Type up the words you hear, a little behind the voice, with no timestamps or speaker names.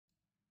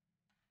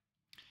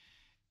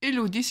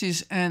Hello, this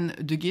is Anne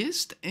de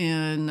Gist,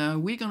 and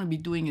we're going to be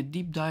doing a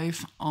deep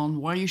dive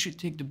on why you should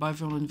take the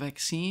bivalent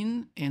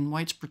vaccine and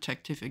why it's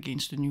protective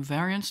against the new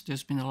variants.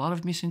 There's been a lot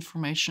of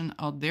misinformation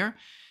out there,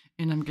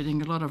 and I'm getting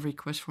a lot of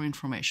requests for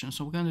information.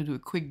 So we're going to do a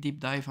quick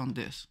deep dive on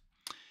this.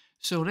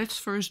 So let's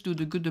first do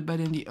the good, the bad,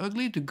 and the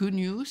ugly. The good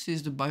news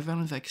is the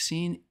bivalent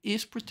vaccine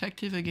is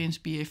protective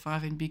against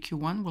BA5 and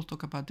BQ.1. We'll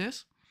talk about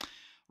this.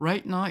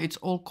 Right now, it's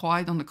all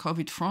quiet on the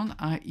COVID front,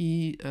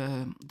 i.e.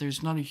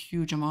 There's not a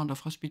huge amount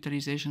of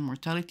hospitalization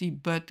mortality,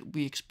 but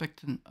we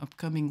expect an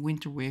upcoming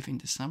winter wave in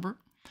December.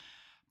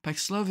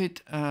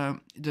 Paxlovid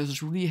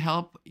does really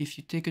help if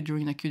you take it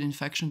during acute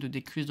infection to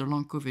decrease the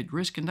long COVID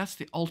risk, and that's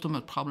the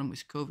ultimate problem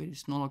with COVID.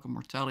 It's no longer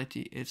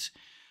mortality, it's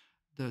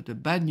the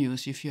bad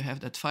news if you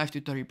have that 5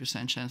 to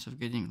 30% chance of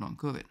getting long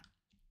COVID.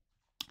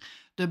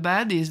 The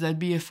bad is that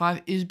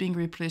BA5 is being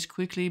replaced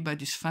quickly by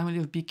this family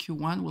of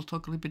BQ.1. We'll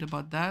talk a little bit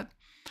about that.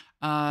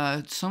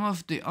 Some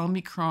of the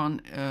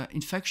Omicron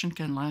infection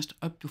can last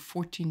up to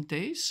 14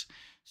 days,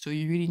 so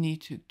you really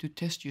need to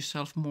test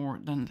yourself more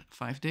than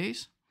 5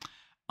 days.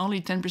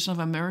 Only 10% of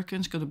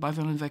Americans got a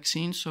bivalent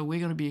vaccine, so we're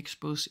going to be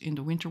exposed in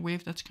the winter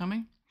wave that's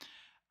coming.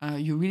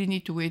 You really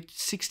need to wait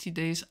 60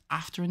 days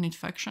after an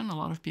infection. A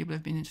lot of people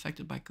have been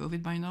infected by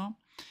COVID by now.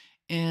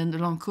 And the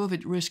long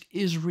COVID risk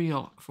is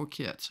real for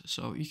kids,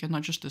 so you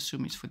cannot just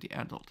assume it's for the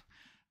adult.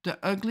 The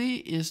ugly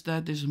is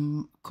that there's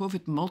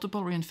COVID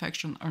multiple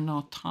reinfections are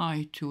now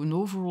tied to an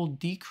overall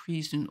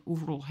decrease in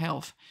overall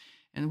health.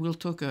 And we'll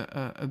talk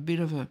a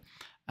bit of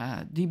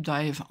a deep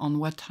dive on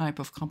what type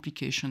of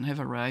complications have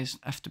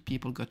arisen after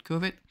people got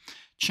COVID.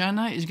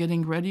 China is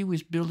getting ready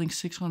with building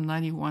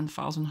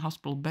 691,000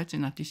 hospital beds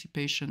in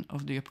anticipation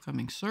of the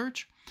upcoming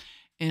surge.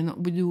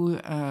 And we do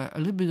a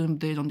little bit of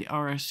update on the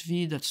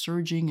RSV that's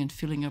surging and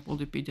filling up all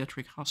the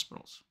pediatric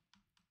hospitals.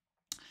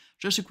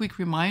 Just a quick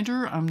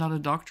reminder, I'm not a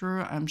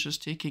doctor. I'm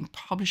just taking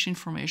published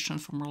information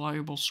from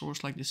reliable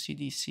sources like the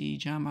CDC,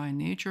 JAMA, and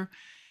Nature,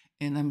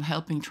 and I'm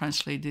helping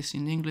translate this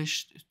in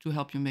English to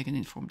help you make an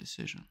informed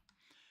decision.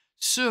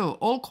 So,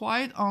 all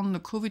quiet on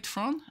the COVID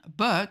front,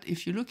 but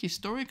if you look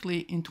historically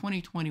in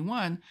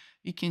 2021,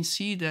 you can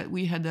see that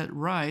we had that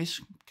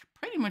rise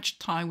pretty much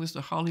tied with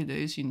the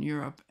holidays in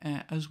Europe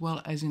as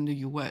well as in the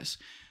US.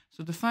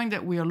 So the fact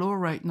that we are low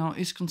right now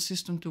is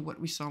consistent to what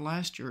we saw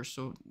last year.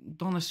 So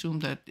don't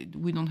assume that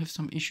we don't have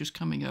some issues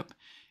coming up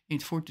in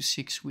 4 to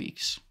 6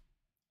 weeks.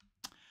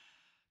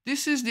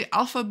 This is the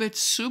alphabet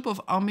soup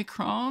of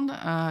Omicron.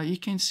 You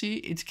can see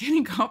it's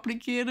getting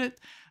complicated.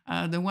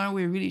 The one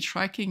we're really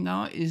tracking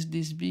now is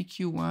this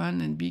BQ.1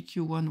 and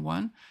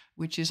BQ.1.1,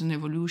 which is an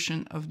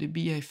evolution of the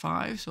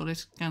BA5. So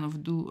let's kind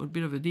of do a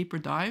bit of a deeper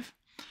dive.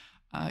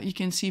 You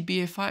can see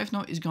BA5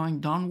 now is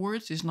going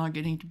downwards, is now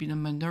getting to be the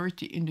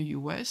minority in the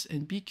US,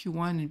 and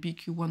BQ.1 and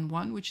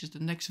BQ.1.1, which is the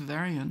next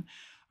variant,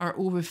 are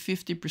over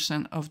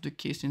 50% of the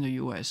case in the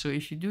US. So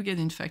if you do get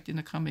infected in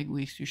the coming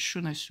weeks, you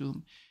shouldn't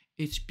assume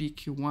it's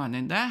BQ.1,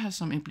 and that has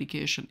some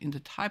implication in the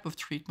type of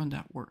treatment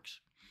that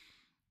works.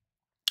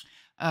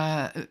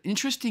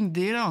 Interesting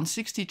data on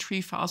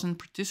 63,000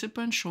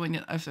 participants showing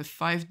that after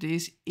 5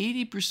 days,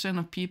 80%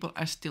 of people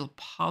are still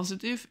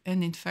positive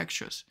and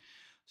infectious.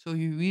 So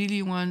you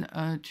really want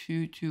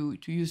to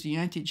use the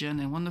antigen.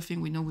 And one of the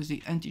things we know with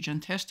the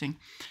antigen testing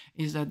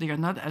is that they are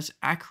not as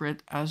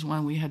accurate as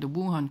when we had the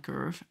Wuhan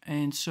curve.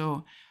 And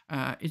so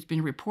it's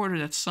been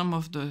reported that some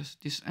of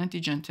this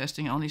antigen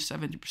testing are only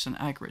 70%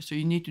 accurate. So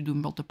you need to do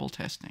multiple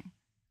testing.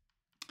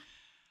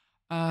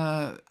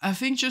 I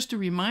think just to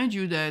remind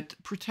you that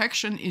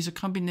protection is a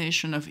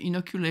combination of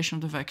inoculation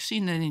of the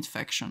vaccine and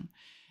infection.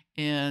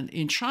 And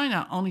in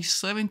China, only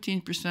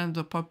 17% of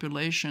the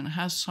population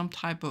has some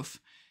type of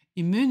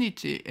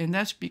immunity, and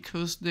that's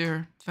because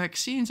their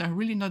vaccines are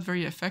really not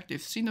very effective.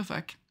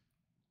 Sinovac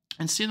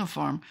and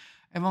Sinopharm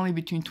have only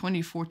between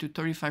 24 to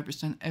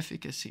 35%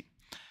 efficacy.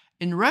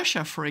 In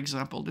Russia, for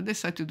example, they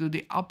decided to do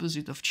the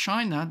opposite of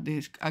China.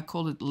 I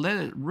call it let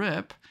it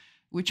rip,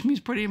 which means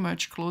pretty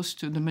much close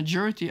to the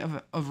majority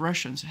of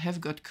Russians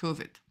have got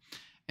COVID.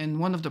 And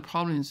one of the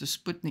problems is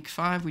the Sputnik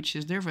 5, which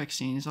is their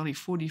vaccine, is only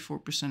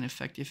 44%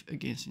 effective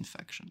against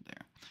infection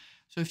there.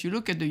 So if you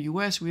look at the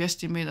US, we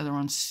estimate that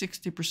around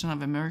 60%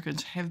 of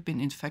Americans have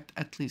been infected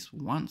at least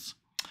once.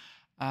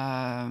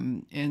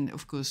 And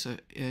of course,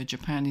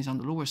 Japan is on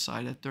the lower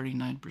side at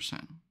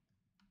 39%.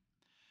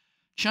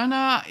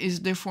 China is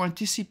therefore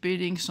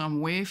anticipating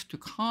some wave to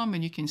come,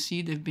 and you can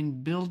see they've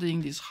been building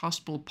these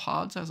hospital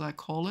pods, as I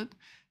call it,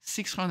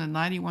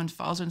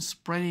 691,000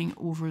 spreading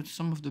over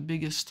some of the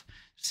biggest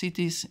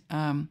cities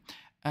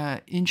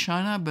in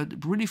China,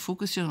 but really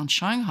focusing on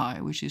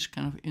Shanghai, which is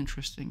kind of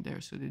interesting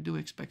there. So they do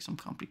expect some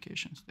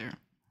complications there.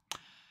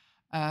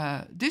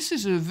 This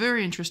is a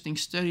very interesting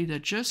study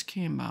that just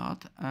came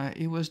out.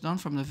 It was done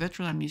from the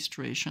Veteran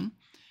Administration,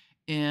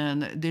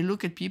 and they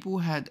look at people who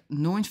had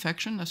no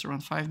infection, that's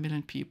around 5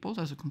 million people,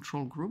 as a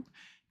control group.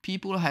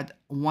 People who had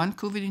one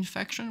COVID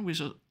infection, which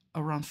is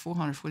around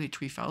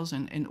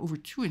 443,000, and over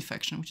 2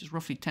 infections, which is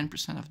roughly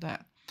 10% of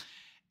that.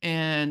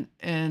 And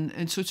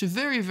so it's a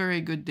very,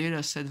 very good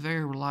data set,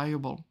 very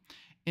reliable.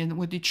 And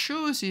what it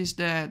shows is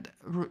that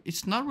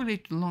it's not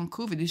related to long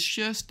COVID. It's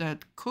just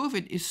that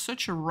COVID is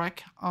such a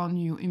wreck on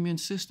your immune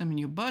system in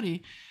your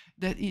body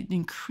that it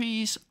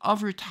increases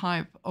other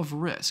type of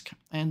risk.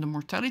 And the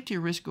mortality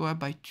risk go up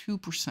by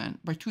 2%,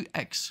 by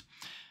 2x.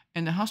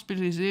 And the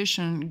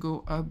hospitalization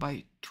go up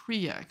by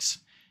 3x.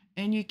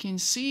 And you can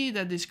see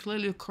that there's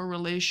clearly a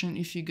correlation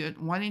if you get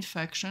 1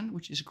 infection,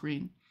 which is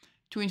green,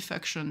 2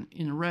 infection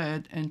in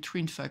red, and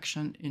 3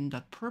 infection in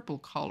that purple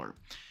color.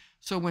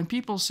 So when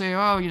people say,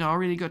 oh, I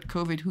already got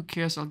COVID, who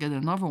cares, I'll get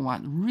another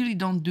one, really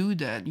don't do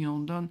that.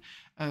 Don't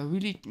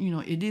really,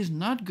 it is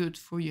not good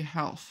for your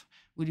health.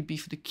 Would it be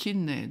for the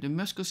kidney, the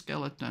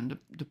musculoskeleton,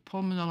 the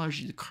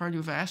pulmonology, the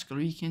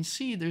cardiovascular? You can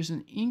see there's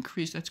an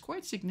increase that's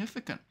quite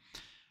significant.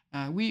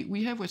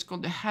 We have what's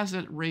called the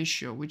hazard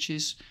ratio, which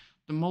is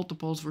the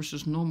multiples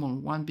versus normal,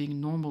 one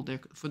being normal there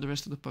for the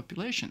rest of the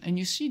population. And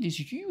you see this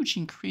huge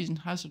increase in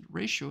hazard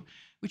ratio,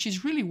 which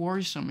is really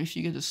worrisome if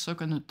you get a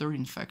second or third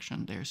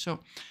infection there. So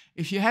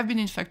if you have been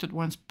infected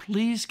once,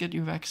 please get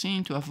your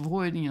vaccine to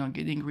avoid,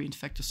 getting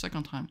reinfected a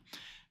second time,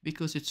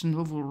 because it's an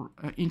overall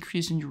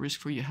increase in your risk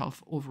for your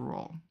health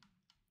overall.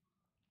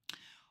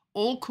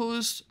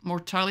 All-cause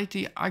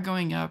mortality are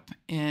going up,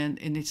 and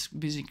it's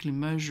basically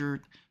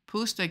measured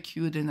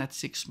post-acute and at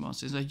 6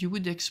 months. Is that you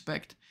would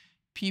expect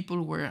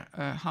people were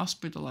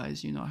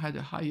hospitalized, had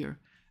a higher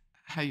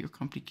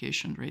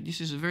complication rate. This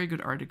is a very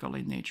good article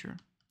in Nature.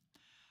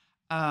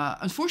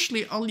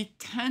 Unfortunately, only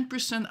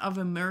 10% of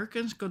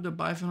Americans got the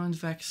bivalent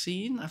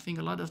vaccine. I think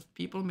a lot of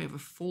people may have a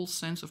false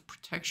sense of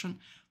protection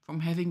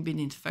from having been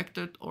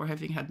infected or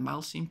having had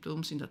mild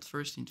symptoms in that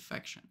first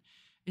infection.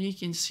 And you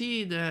can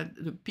see that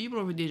the people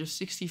over the age of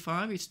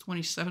 65, it's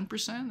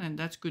 27%, and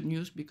that's good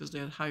news because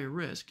they're at higher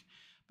risk.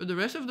 But the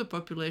rest of the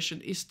population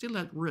is still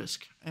at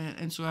risk.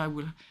 And so I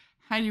would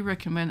highly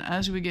recommend,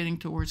 as we're getting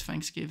towards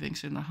Thanksgiving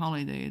and the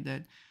holiday,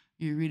 that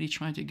you're really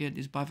trying to get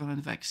this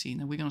bivalent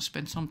vaccine. And we're going to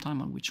spend some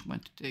time on which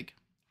one to take.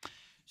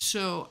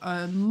 So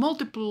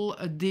multiple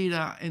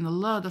data and a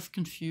lot of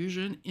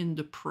confusion in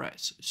the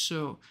press.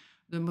 So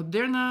the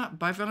Moderna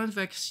bivalent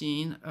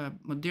vaccine,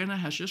 Moderna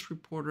has just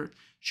reported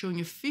showing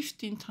a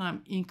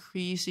 15-time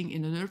increasing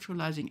in the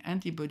neutralizing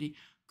antibody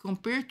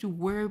compared to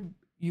where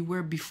you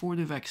were before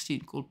the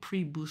vaccine, called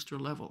pre-booster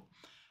level.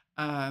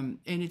 And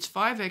it's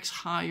 5x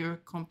higher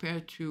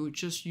compared to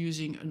just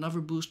using another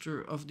booster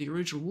of the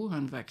original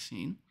Wuhan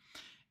vaccine,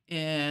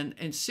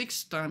 and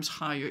 6 times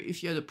higher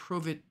if you had a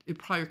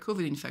prior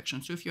COVID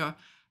infection. So if you are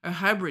a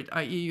hybrid,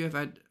 i.e. you have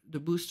had the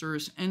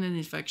boosters and an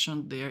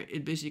infection there,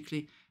 it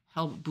basically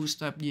helps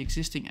boost up the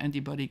existing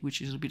antibody, which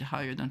is a bit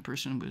higher than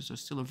person with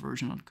still a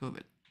version on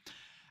COVID.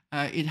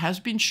 It has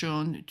been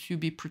shown to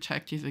be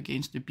protective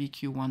against the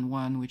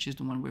BQ.1.1, which is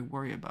the one we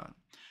worry about.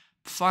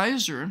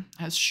 Pfizer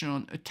has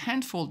shown a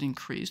 10-fold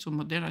increase, so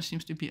Moderna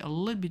seems to be a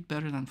little bit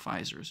better than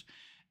Pfizer's,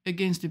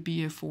 against the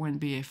BA4 and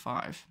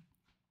BA5.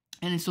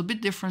 And it's a bit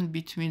different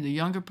between the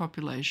younger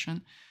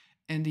population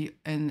and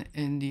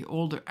the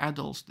older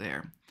adults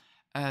there.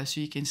 So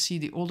you can see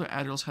the older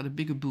adults had a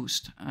bigger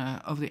boost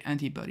of the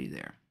antibody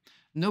there.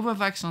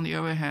 Novavax, on the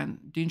other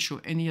hand, didn't show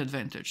any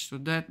advantage, so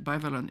that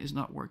bivalent is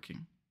not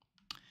working.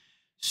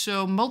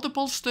 So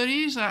multiple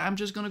studies, I'm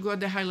just going to go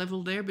at the high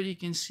level there, but you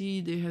can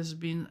see there has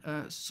been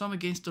some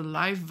against the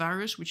live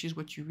virus, which is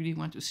what you really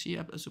want to see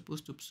as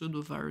opposed to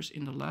pseudovirus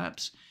in the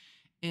labs.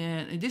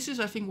 And this is,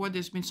 I think, where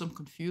there's been some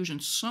confusion.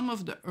 Some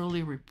of the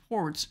early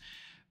reports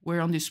were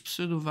on this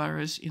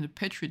pseudovirus in a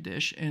petri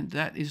dish, and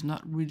that is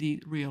not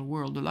really real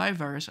world. The live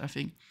virus, I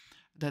think,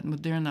 that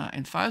Moderna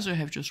and Pfizer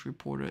have just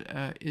reported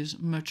is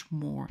much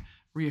more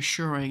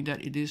reassuring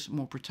that it is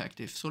more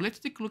protective. So let's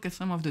take a look at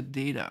some of the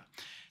data.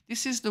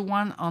 This is the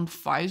one on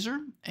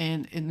Pfizer,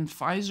 and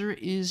Pfizer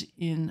is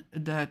in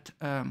that,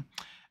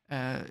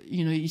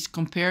 it's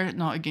compared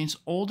now against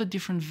all the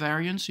different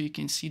variants. So you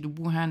can see the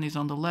Wuhan is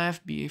on the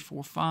left,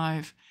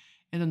 BA4-5,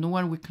 and then the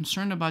one we're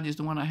concerned about is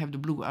the one I have the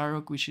blue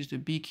arrow, which is the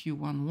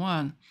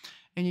BQ.1.1.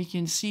 And you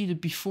can see the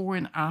before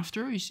and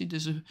after. You see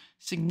there's a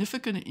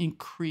significant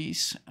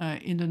increase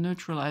in the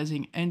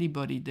neutralizing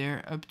antibody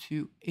there, up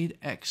to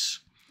 8x,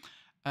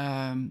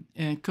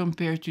 and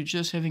compared to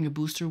just having a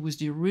booster with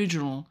the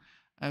original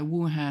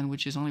Wuhan,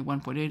 which is only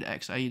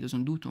 1.8x, i.e.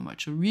 doesn't do too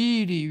much. So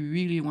really,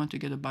 really want to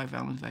get a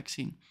bivalent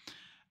vaccine.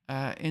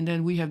 And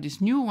then we have this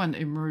new one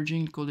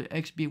emerging called the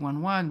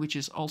XB.1.1, which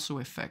is also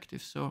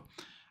effective. So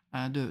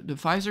the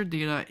Pfizer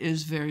data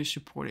is very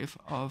supportive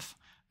of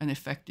an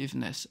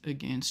effectiveness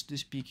against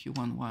this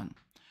BQ.1.1.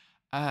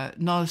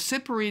 Now,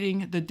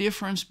 separating the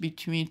difference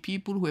between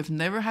people who have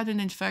never had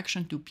an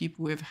infection to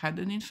people who have had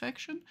an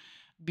infection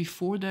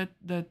before the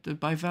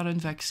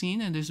bivalent vaccine,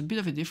 and there's a bit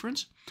of a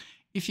difference.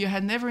 If you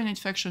had never an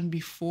infection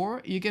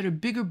before, you get a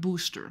bigger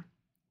booster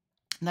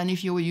than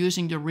if you were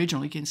using the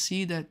original. You can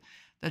see that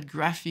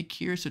graphic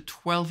here is a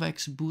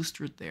 12x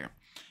booster there.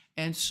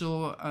 And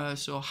so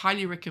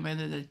highly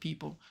recommended that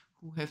people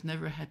who have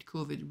never had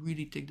COVID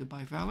really take the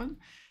bivalent.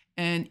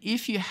 And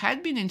if you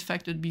had been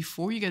infected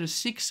before, you get a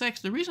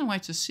 6x. The reason why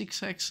it's a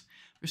 6x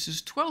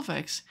versus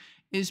 12x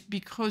is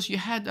because you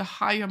had a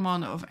higher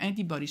amount of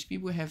antibodies.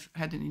 People who have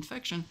had an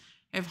infection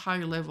have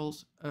higher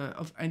levels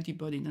of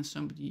antibody than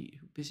somebody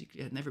who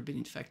basically had never been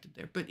infected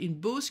there. But in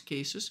both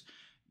cases,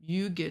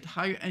 you get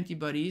higher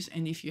antibodies,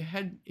 and if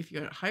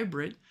you're a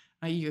hybrid,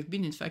 i.e. you have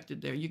been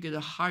infected there, you get a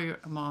higher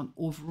amount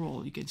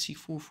overall. You can see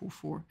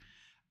 444,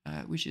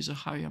 which is a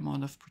higher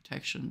amount of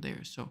protection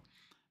there. So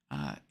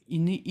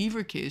in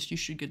either case, you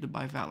should get the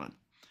bivalent.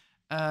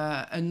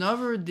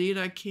 Another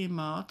data came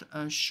out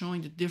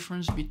showing the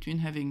difference between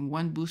having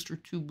one booster,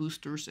 two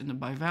boosters, and the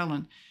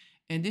bivalent.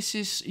 And this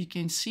is, you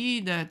can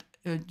see that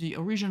the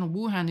original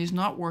Wuhan is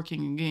not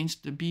working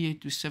against the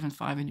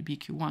BA.2.1.5 and the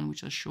BQ.1,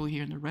 which I show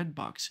here in the red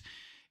box.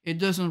 It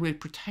doesn't really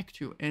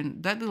protect you.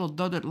 And that little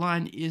dotted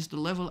line is the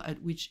level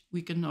at which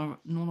we can no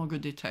longer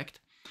detect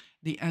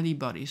the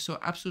antibody. So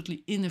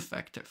absolutely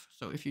ineffective.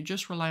 So if you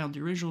just rely on the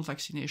original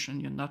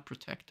vaccination, you're not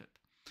protected.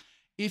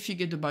 If you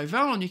get the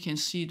bivalent, you can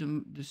see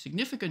the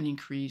significant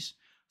increase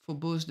for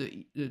both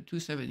the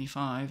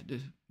 275, the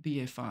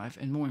BA5,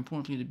 and more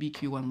importantly, the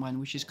BQ.1.1,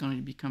 which is going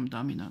to become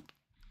dominant.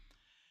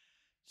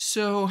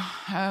 So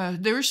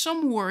there is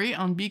some worry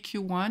on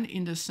BQ.1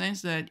 in the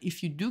sense that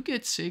if you do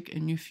get sick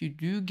and if you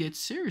do get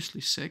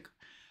seriously sick,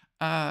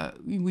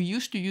 we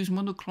used to use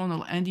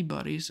monoclonal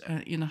antibodies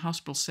in a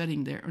hospital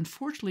setting there.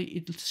 Unfortunately,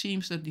 it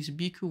seems that this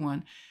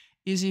BQ.1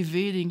 is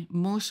evading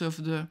most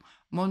of the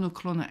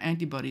monoclonal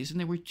antibodies. And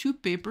there were two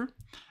papers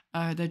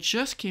that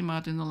just came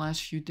out in the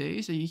last few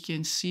days. And you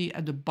can see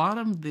at the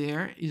bottom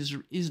there is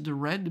the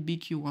red, the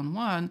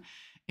BQ.1.1,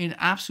 and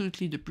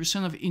absolutely the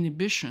percent of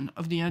inhibition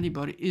of the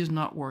antibody is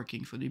not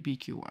working for the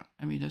BQ.1.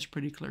 I mean, that's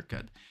pretty clear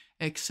cut,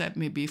 except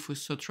maybe for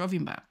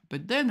sotrovimab.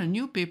 But then a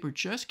new paper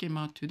just came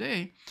out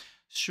today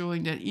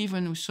showing that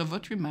even with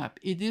sotrovimab,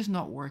 it is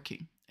not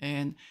working.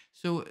 And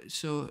so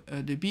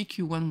the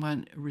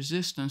BQ.1.1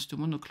 resistance to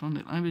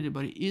monoclonal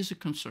antibody is a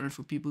concern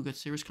for people who get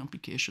serious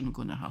complications and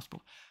go to the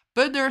hospital.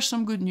 But there are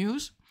some good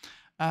news.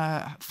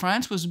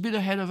 France was a bit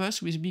ahead of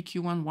us with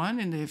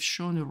BQ.1.1, and they've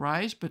shown a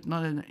rise, but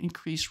not an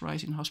increased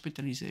rise in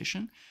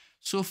hospitalization.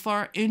 So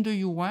far in the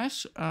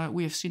US,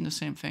 we have seen the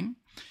same thing.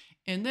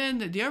 And then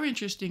the other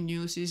interesting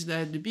news is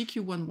that the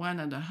BQ.1.1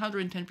 had a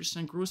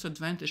 110% growth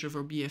advantage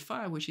over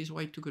BA5, which is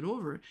why it took it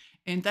over,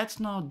 and that's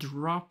now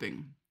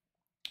dropping.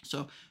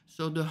 So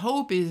the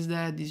hope is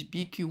that this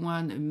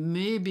BQ.1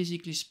 may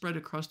basically spread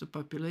across the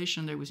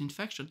population there with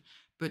infection,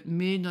 but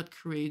may not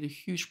create a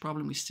huge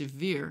problem with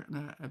severe,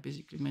 I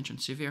basically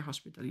mentioned severe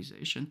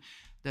hospitalization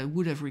that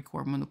would have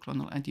required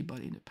monoclonal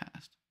antibody in the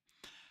past.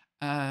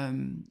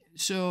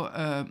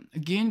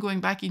 Again, going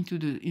back into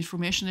the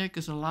information there,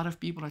 because a lot of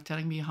people are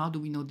telling me, how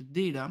do we know the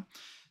data?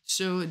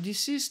 So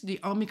this is the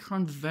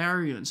Omicron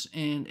variants,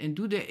 and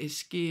do they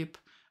escape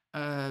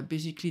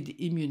basically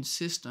the immune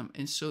system?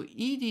 And so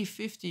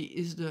ED50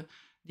 is the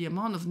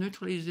amount of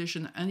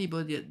neutralization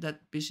antibody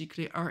that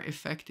basically are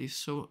effective.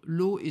 So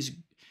low is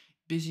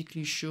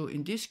basically show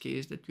in this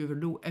case that you have a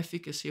low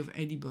efficacy of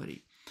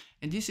antibody.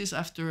 And this is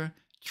after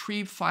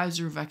 3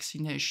 Pfizer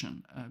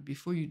vaccination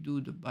before you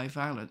do the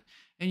bivalent.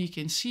 And you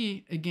can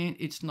see, again,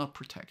 it's not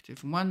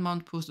protective. 1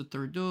 month post the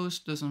third dose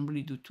doesn't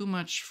really do too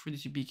much for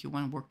this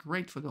BQ.1, work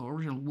great for the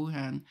original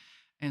Wuhan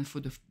and for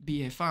the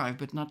BA5,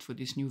 but not for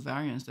these new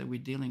variants that we're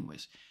dealing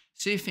with.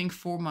 Same thing,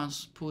 4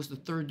 months post the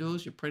third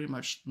dose, you're pretty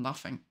much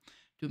nothing.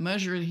 To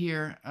measure it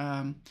here,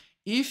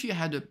 if you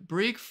had a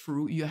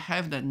breakthrough, you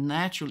have that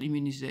natural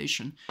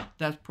immunization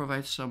that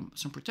provides some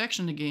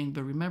protection again.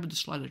 But remember the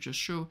slide I just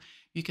showed,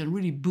 you can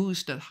really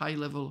boost that high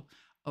level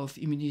of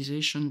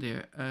immunization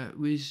there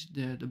with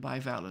the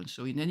bivalent.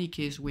 So in any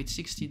case, wait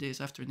 60 days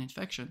after an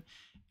infection,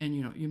 and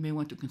you may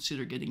want to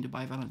consider getting the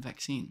bivalent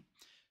vaccine.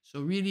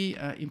 So really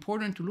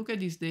important to look at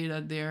this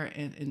data there,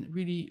 and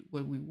really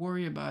what we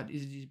worry about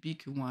is this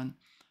BQ.1,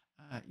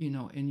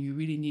 and you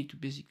really need to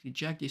basically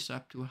jack this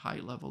up to a high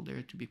level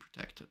there to be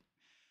protected.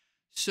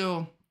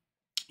 So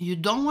you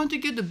don't want to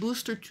get the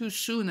booster too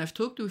soon. I've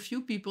talked to a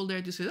few people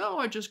there to say, oh,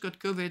 I just got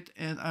COVID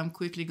and I'm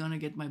quickly going to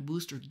get my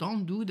booster.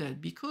 Don't do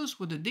that, because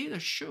what the data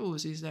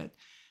shows is that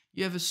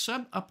you have a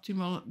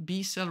suboptimal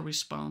B cell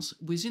response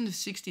within the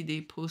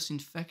 60-day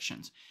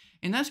post-infections.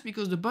 And that's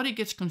because the body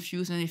gets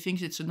confused and it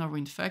thinks it's another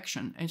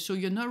infection. And so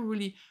you're not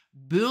really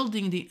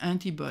building the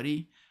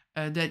antibody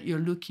that you're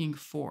looking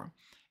for.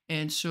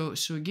 And so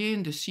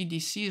again, the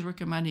CDC is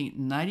recommending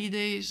 90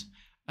 days.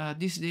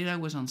 This data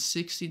was on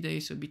 60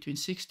 days, so between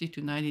 60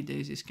 to 90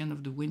 days is kind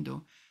of the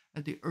window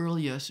at the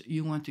earliest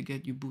you want to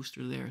get your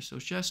booster there. So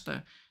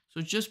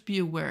just be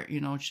aware,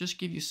 just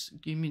give your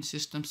immune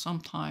system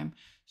some time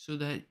so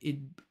that it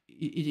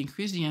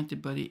increases the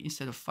antibody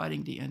instead of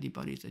fighting the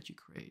antibodies that you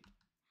create.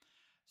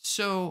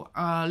 So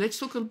let's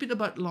talk a little bit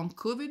about long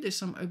COVID. There's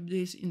some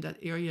updates in that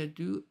area.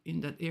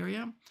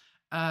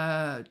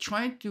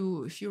 Trying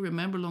to, if you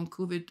remember, long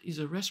COVID is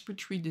a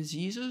respiratory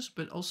diseases,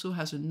 but also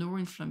has a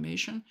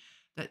neuroinflammation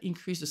that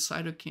increase the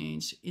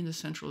cytokines in the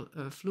central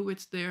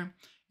fluids there,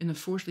 and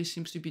unfortunately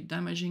seems to be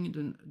damaging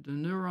the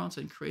neurons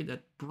and create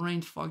that brain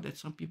fog that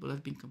some people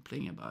have been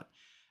complaining about.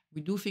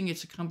 We do think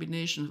it's a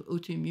combination of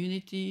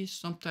autoimmunity,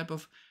 some type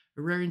of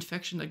a rare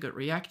infection that got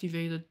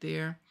reactivated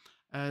there,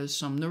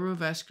 some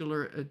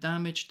neurovascular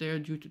damage there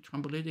due to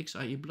thrombolytics,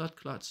 i.e. blood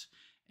clots,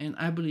 and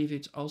I believe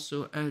it's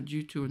also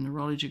due to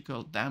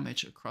neurological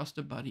damage across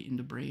the body in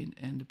the brain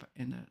and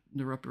the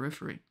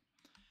neuroperiphery.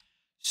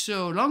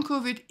 So long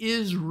COVID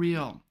is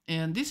real.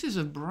 And this is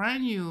a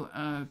brand new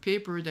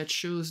paper that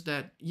shows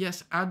that,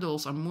 yes,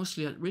 adults are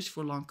mostly at risk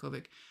for long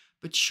COVID,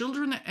 but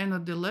children and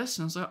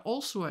adolescents are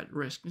also at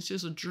risk. This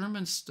is a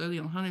German study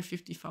on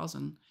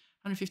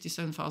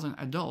 157,000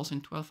 adults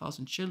and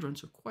 12,000 children,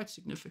 so quite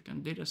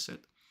significant data set.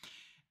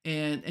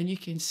 And you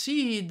can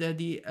see that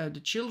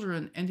the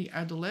children and the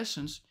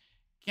adolescents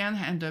can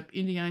end up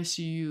in the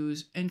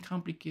ICUs and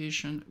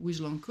complication with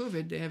long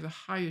COVID. They have a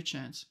higher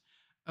chance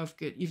of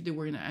if they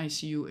were in the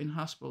ICU in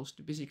hospitals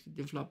to basically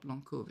develop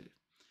long COVID.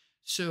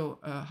 So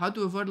how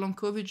to avoid long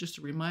COVID? Just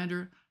a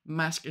reminder,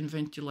 mask and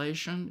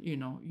ventilation,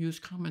 use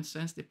common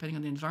sense depending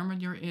on the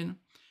environment you're in.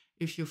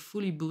 If you're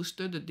fully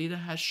boosted, the data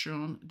has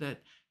shown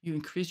that you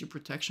increase your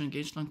protection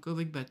against long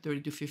COVID by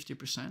 30 to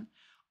 50%.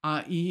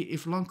 I.e.,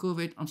 if long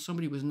COVID on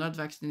somebody who was not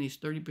vaccinated is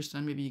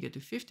 30%, maybe you get to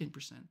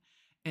 15%.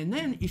 And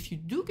then if you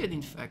do get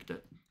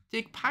infected,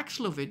 take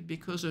Paxlovid,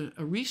 because a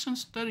recent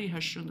study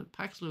has shown that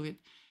Paxlovid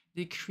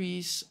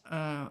decrease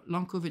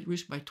long COVID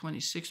risk by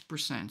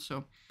 26%.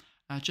 So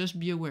just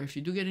be aware, if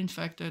you do get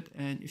infected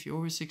and if you're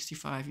over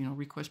 65,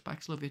 request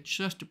Paxlovid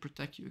just to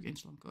protect you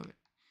against long COVID.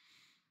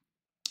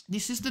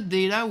 This is the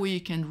data where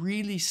you can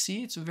really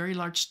see. It's a very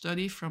large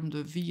study from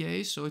the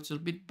VA, so it's a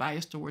bit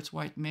biased towards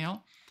white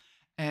male.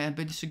 But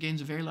it's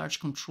against a very large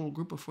control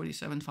group of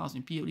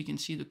 47,000 people. You can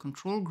see the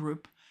control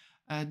group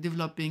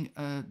developing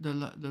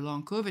the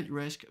long COVID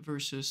risk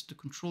versus the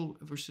control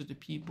versus the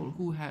people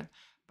who had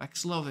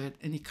Paxlovid,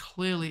 and it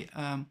clearly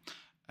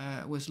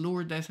was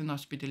lower death and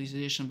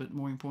hospitalization, but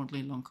more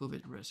importantly, long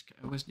COVID risk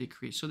was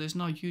decreased. So there's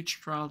now a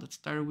huge trial that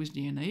started with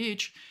the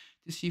NIH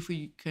to see if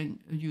we can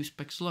use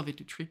Paxlovid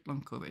to treat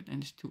long COVID,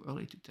 and it's too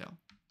early to tell.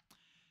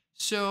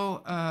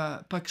 So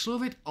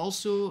Paxlovid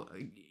also,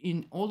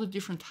 in all the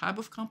different type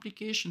of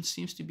complications,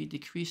 seems to be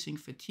decreasing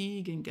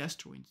fatigue and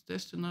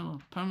gastrointestinal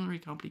and pulmonary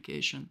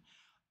complication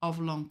of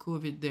long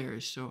COVID there.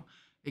 So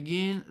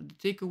again,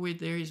 the takeaway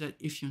there is that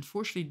if you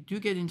unfortunately do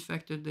get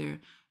infected there,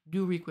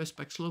 do request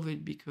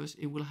Paxlovid because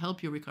it will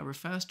help you recover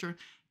faster,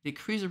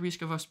 decrease the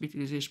risk of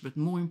hospitalization, but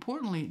more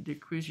importantly,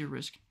 decrease your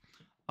risk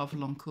of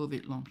long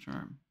COVID long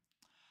term.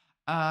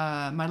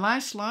 My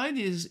last slide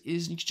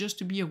is just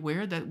to be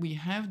aware that we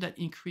have that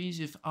increase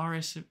of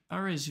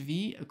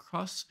RSV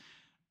across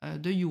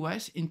the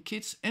US in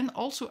kids and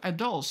also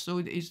adults. So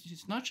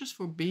it's not just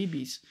for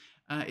babies.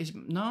 It's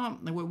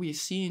not what we've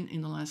seen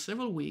in the last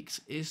several weeks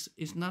is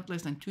not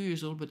less than 2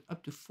 years old, but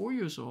up to 4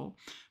 years old,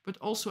 but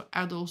also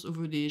adults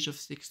over the age of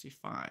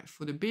 65.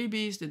 For the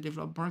babies, they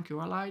develop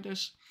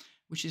bronchiolitis,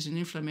 which is an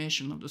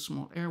inflammation of the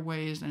small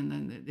airways, and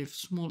then they have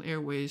small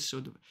airways,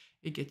 so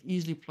it gets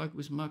easily plugged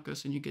with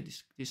mucus, and you get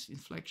this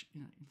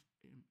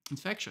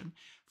infection.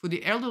 For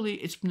the elderly,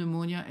 it's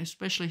pneumonia,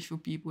 especially for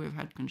people who have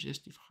had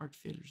congestive heart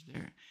failures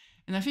there.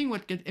 And I think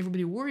what gets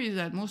everybody worried is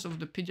that most of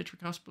the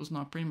pediatric hospitals now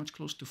are pretty much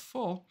close to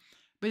full,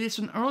 but it's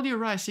an earlier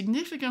rise,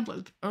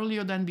 significantly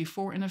earlier than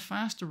before, and a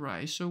faster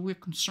rise. So we're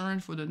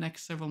concerned for the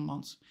next several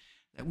months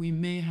that we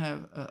may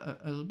have a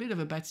little bit of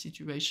a bad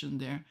situation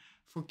there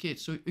for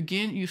kids. So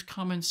again, use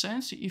common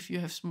sense if you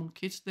have small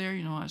kids there,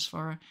 as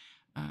far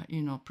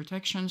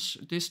protections,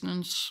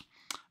 distance,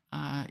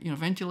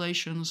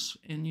 ventilations,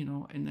 and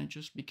then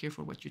just be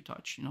careful what you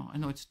touch. I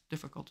know it's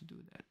difficult to do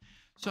that.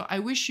 So I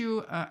wish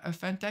you a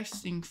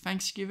fantastic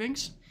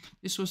Thanksgivings.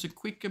 This was a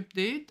quick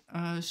update.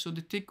 So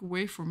the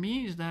takeaway for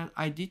me is that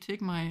I did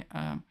take my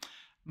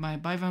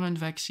bivalent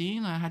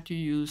vaccine. I had to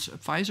use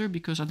Pfizer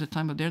because at the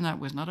time Moderna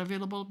was not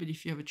available. But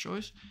if you have a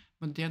choice,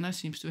 Moderna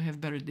seems to have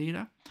better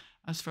data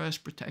as far as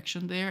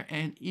protection there.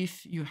 And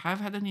if you have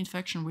had an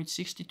infection, wait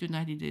 60 to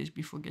 90 days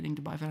before getting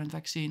the bivalent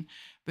vaccine,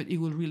 but it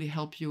will really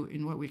help you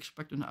in what we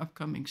expect an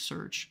upcoming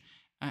surge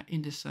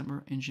in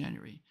December and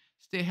January.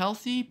 Stay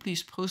healthy.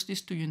 Please post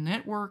this to your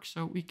network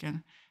so we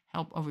can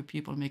help other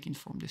people make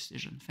informed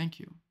decisions. Thank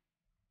you.